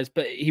my eyes,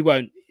 but he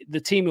won't. The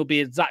team will be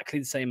exactly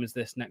the same as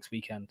this next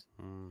weekend.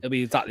 It'll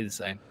be exactly the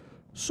same.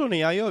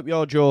 Sonny, I hope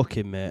you're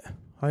joking, mate.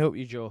 I hope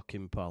you're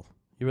joking, pal.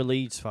 You're a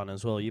Leeds fan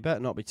as well. You better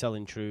not be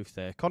telling truth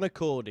there. Connor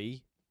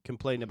Cody can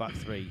play in the back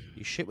three.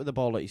 He's shit with the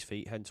ball at his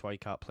feet, hence why he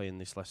can't play in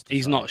this Leicester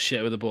He's side. not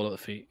shit with the ball at the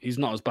feet. He's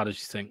not as bad as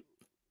you think.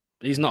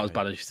 He's not as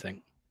bad as you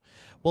think.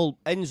 Well,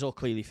 Enzo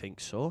clearly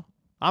thinks so.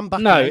 I'm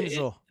back on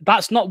Enzo.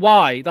 That's not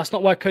why. That's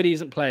not why Cody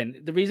isn't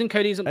playing. The reason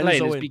Cody isn't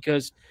playing is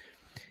because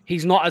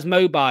he's not as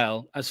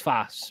mobile as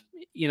Fass.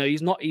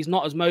 He's not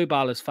as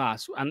mobile as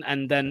Fass.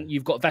 And then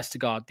you've got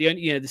Vestergaard.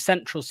 The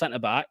central centre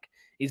back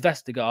is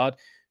Vestergaard,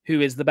 who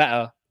is the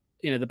better,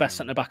 the best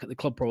centre back at the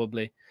club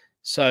probably.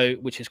 So,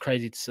 which is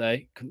crazy to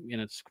say,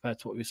 compared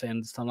to what we were saying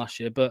this time last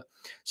year. But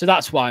so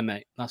that's why,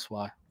 mate. That's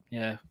why.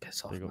 Yeah,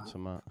 piss off.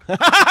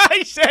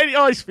 He said,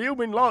 he's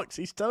fuming locks.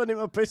 He's telling him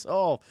to piss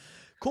off.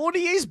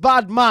 Cody is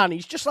bad, man.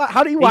 He's just like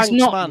Harry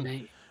Wanks, man.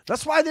 Mate.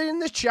 That's why they're in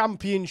the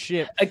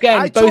championship.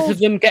 Again, both of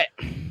them get...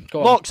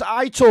 Locks,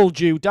 I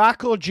told you,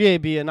 Darko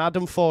JB and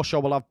Adam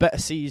Forshaw will have better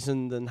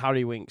season than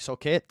Harry Winks,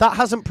 okay? That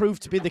hasn't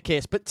proved to be the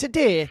case. But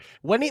today,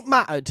 when it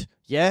mattered,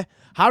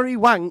 Harry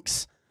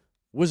Wanks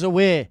was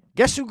away.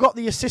 Guess who got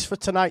the assist for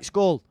tonight's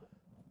goal?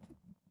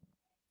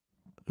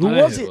 Who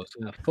was it?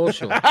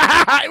 Forshaw.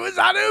 It was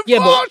Adam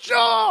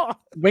Forshaw!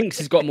 Winks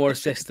has got more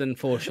assists than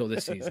Forshaw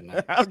this season,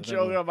 mate. I'm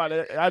joking about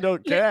it. I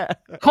don't care.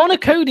 Connor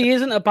Cody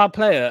isn't a bad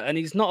player, and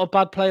he's not a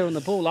bad player on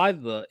the ball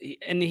either.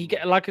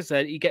 Like I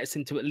said, he gets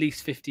into at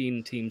least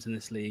 15 teams in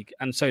this league,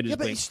 and so does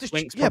Winks.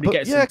 Winks probably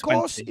gets in 20. Of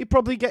course, he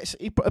probably gets...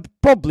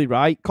 probably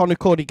right. Connor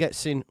Cody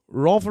gets in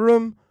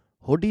Rotherham,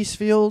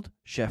 Huddersfield,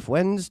 Sheff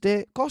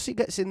Wednesday. Of course he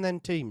gets in them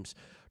teams.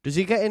 Does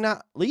he get in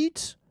at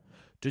Leeds?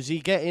 Does he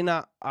get in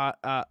at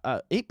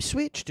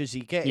Ipswich? Does he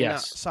get in at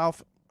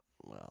South?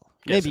 Well,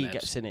 maybe he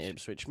gets in at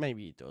Ipswich.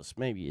 Maybe he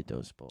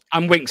does. But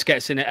and Winks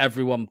gets in at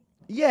everyone.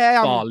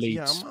 Bar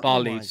Leeds. Bar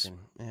Leeds.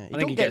 Yeah.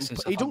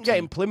 He don't get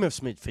in Plymouth's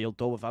midfield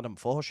though with Adam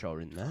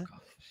Forshaw in there.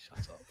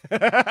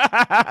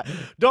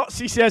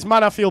 Dotsy says,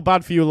 "Man, I feel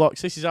bad for you,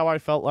 Locks. This is how I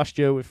felt last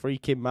year with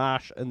freaking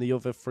Marsh and the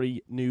other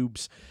 3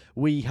 noobs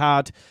we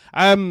had."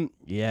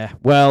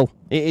 Well,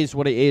 it is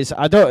what it is.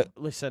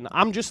 Listen.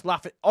 I'm just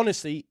laughing.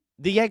 Honestly.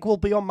 The egg will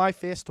be on my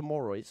face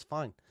tomorrow. It's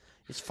fine.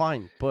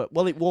 But,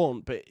 it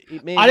won't. But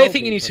it may. I don't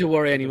think you need to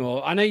worry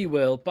anymore. I know you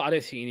will, but I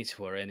don't think you need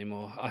to worry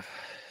anymore. I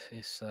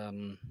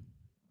don't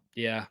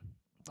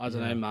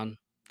know, man.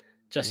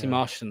 Jesse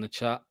Marsh in the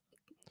chat.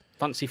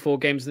 Fancy 4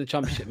 games in the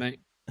championship, mate.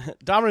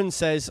 Darren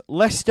says,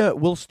 Leicester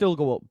will still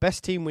go up.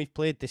 Best team we've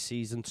played this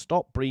season.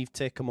 Stop, breathe,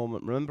 take a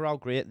moment. Remember how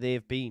great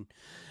they've been.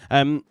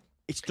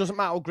 It doesn't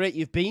matter how great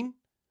you've been.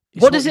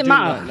 What does it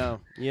matter? Right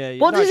now. Yeah,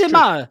 what does it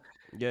matter?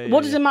 Yeah,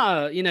 what does it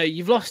matter? You know,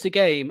 you've lost a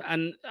game,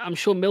 and I'm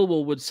sure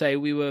Millwall would say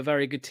we were a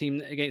very good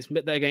team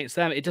against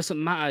them. It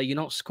doesn't matter. You're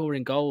not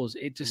scoring goals.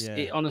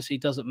 It honestly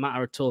doesn't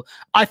matter at all.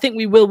 I think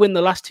we will win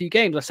the last 2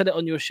 games. I said it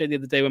on your show the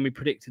other day when we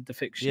predicted the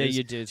fixtures. Yeah,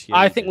 you did.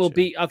 I think we'll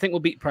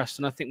beat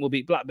Preston. I think we'll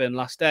beat Blackburn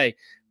last day,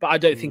 but I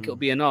don't think it'll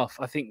be enough.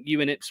 I think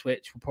you and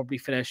Ipswich will probably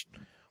finish.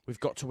 We've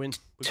got to win.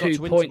 We've 2 got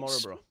to win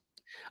points tomorrow, bro.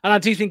 And I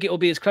do think it will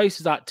be as close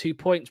as that. 2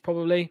 points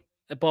probably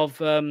above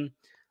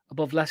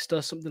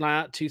Leicester, something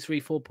like that. 2, 3,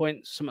 4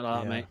 points, something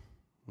like that, mate.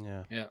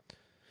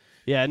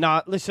 Yeah.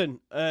 Nah, listen,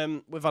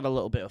 we've had a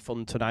little bit of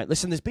fun tonight.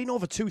 Listen, there's been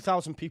over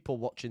 2,000 people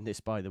watching this,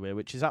 by the way,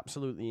 which is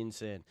absolutely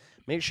insane.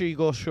 Make sure you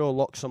go show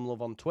Locke some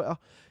love on Twitter.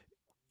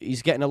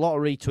 He's getting a lot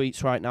of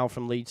retweets right now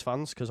from Leeds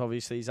fans because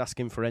obviously he's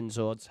asking for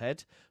Enzo's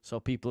head,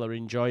 so people are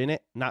enjoying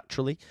it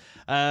naturally.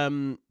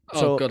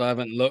 God, I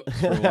haven't looked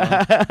for a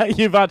while.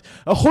 You've had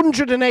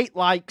 108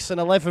 likes and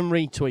 11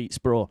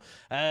 retweets, bro.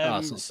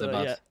 That's not so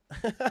bad. Yeah.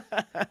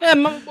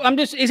 I'm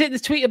just. Is it the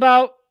tweet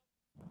about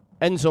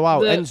Enzo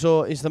out?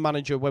 Enzo is the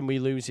manager. When we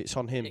lose, it's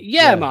on him.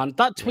 Yeah, man.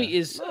 That tweet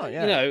is.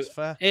 It's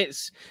fair.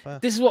 It's fair.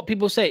 This is what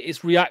people say.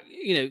 It's react.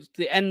 You know,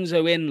 the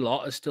Enzo in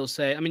lot are still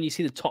saying. I mean, you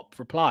see the top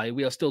reply.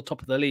 We are still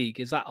top of the league.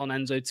 Is that on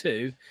Enzo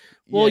too?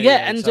 Well,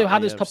 Enzo exactly.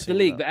 had us top of the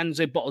league, but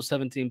Enzo bottled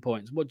 17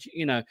 points. What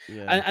you know?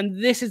 Yeah.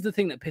 And this is the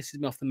thing that pisses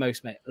me off the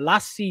most, mate.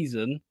 Last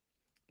season,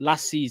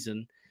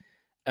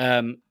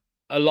 a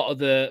lot of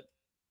the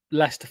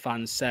Leicester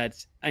fans said,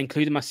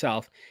 including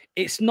myself,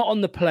 it's not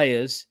on the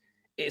players,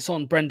 it's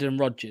on Brendan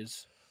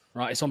Rodgers,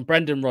 right? It's on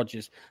Brendan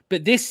Rodgers.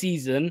 But this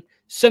season,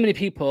 so many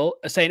people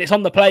are saying it's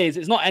on the players.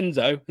 It's not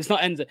Enzo. It's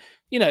not Enzo.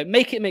 You know,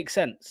 make it make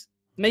sense.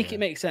 Make it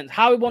make sense.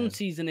 How one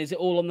season is it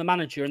all on the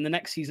manager, and the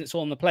next season it's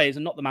all on the players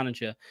and not the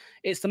manager?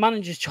 It's the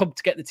manager's job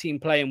to get the team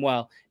playing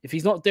well. If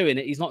he's not doing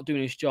it, he's not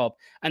doing his job.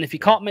 And if he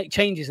can't make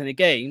changes in a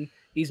game,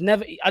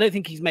 I don't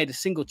think he's made a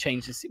single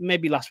change.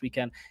 Maybe last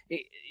weekend.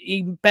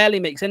 He barely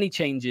makes any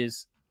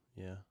changes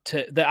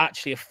that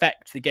actually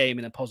affect the game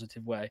in a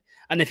positive way.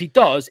 And if he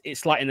does,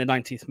 it's like in the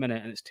 90th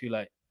minute and it's too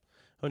late.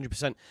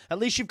 100%. At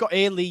least you've got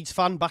a Leeds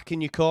fan back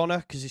in your corner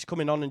because he's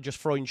coming on and just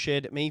throwing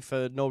shade at me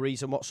for no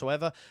reason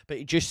whatsoever. But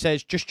he just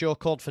says, just your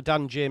called for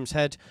Dan James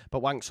Head,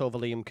 but wanks over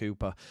Liam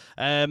Cooper.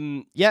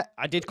 Yeah,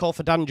 I did call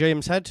for Dan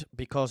James Head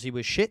because he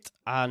was shit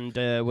and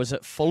was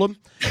at Fulham.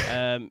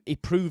 He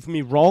proved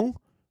me wrong.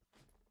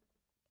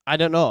 I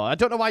don't know. I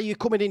don't know why you're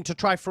coming in to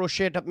try throw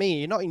shade at me.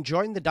 You're not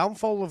enjoying the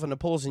downfall of an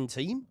opposing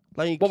team.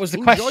 Like, what was the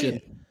question?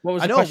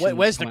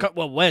 Where's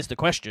the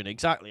question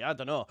exactly? I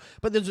don't know.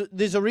 But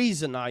there's a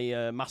reason I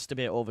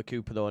masturbate over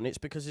Cooper though, and it's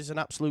because he's an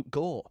absolute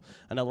goat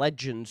and a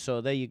legend.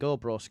 So there you go,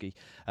 broski.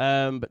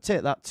 But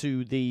take that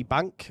to the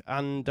bank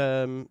and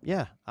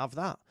have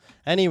that.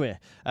 Anyway,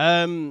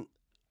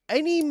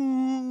 any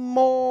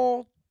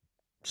more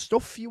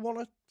stuff you want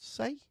to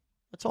say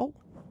at all?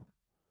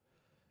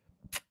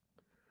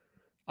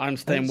 I'm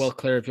staying well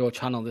clear of your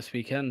channel this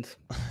weekend.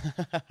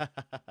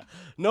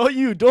 No,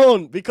 you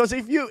don't. Because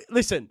if you...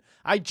 Listen,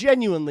 I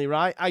genuinely,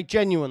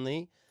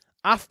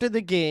 after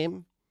the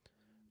game...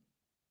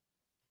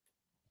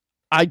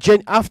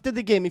 after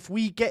the game, if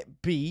we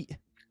get beat,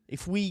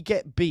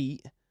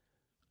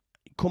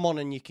 come on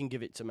and you can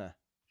give it to me.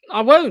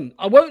 I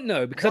won't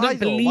know because I don't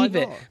believe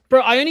it. Not? Bro,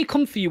 I only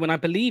come for you when I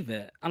believe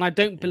it. And I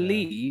don't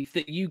believe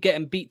that you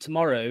getting beat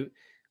tomorrow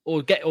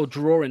or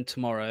drawing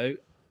tomorrow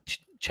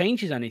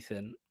changes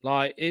anything.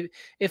 Like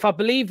if I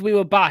believed we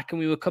were back and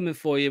we were coming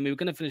for you and we were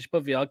going to finish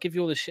above you, I'll give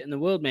you all the shit in the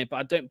world, mate, but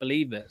I don't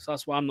believe it. So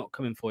that's why I'm not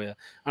coming for you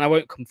and I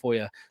won't come for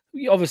you.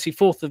 Obviously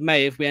 4th of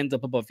May, if we end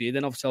up above you,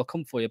 then obviously I'll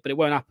come for you, but it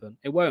won't happen.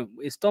 It won't.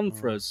 It's done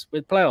for us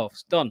with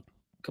playoffs. Done.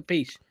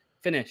 Capiche.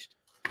 Finished.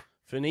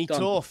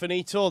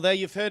 Finito. There,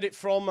 you've heard it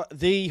from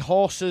the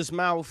horse's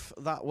mouth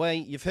that way.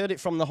 You've heard it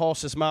from the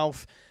horse's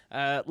mouth.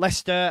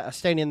 Leicester are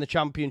staying in the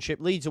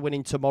Championship. Leeds are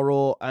winning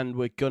tomorrow and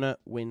we're going to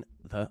win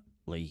the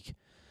league.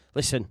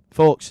 Listen,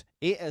 folks,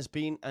 it has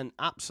been an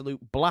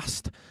absolute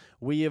blast.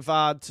 We have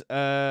had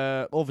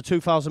over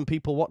 2,000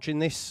 people watching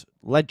this.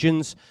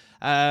 Legends.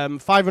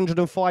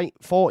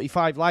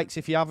 545 likes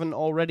if you haven't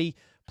already.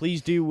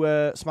 Please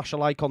do smash a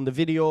like on the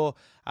video.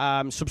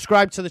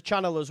 Subscribe to the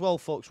channel as well,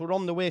 folks. We're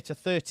on the way to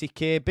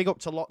 30k. Big up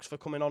to Locks for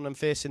coming on and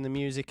facing the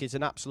music. He's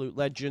an absolute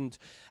legend.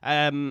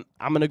 I'm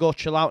going to go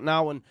chill out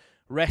now and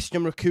rest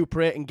and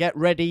recuperate and get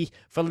ready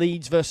for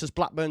Leeds versus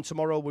Blackburn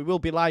tomorrow. We will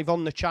be live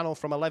on the channel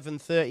from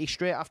 11:30.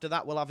 Straight after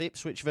that, we'll have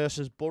Ipswich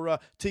versus Borough,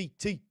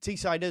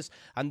 T-siders,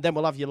 and then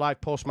we'll have your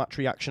live post-match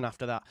reaction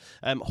after that.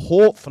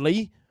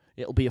 Hopefully,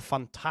 it'll be a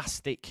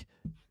fantastic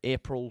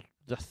April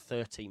the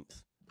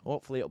 13th.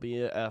 Hopefully, it'll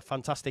be a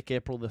fantastic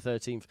April the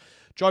 13th.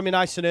 Join me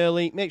nice and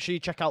early. Make sure you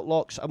check out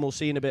Locks, and we'll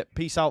see you in a bit.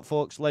 Peace out,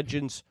 folks.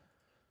 Legends.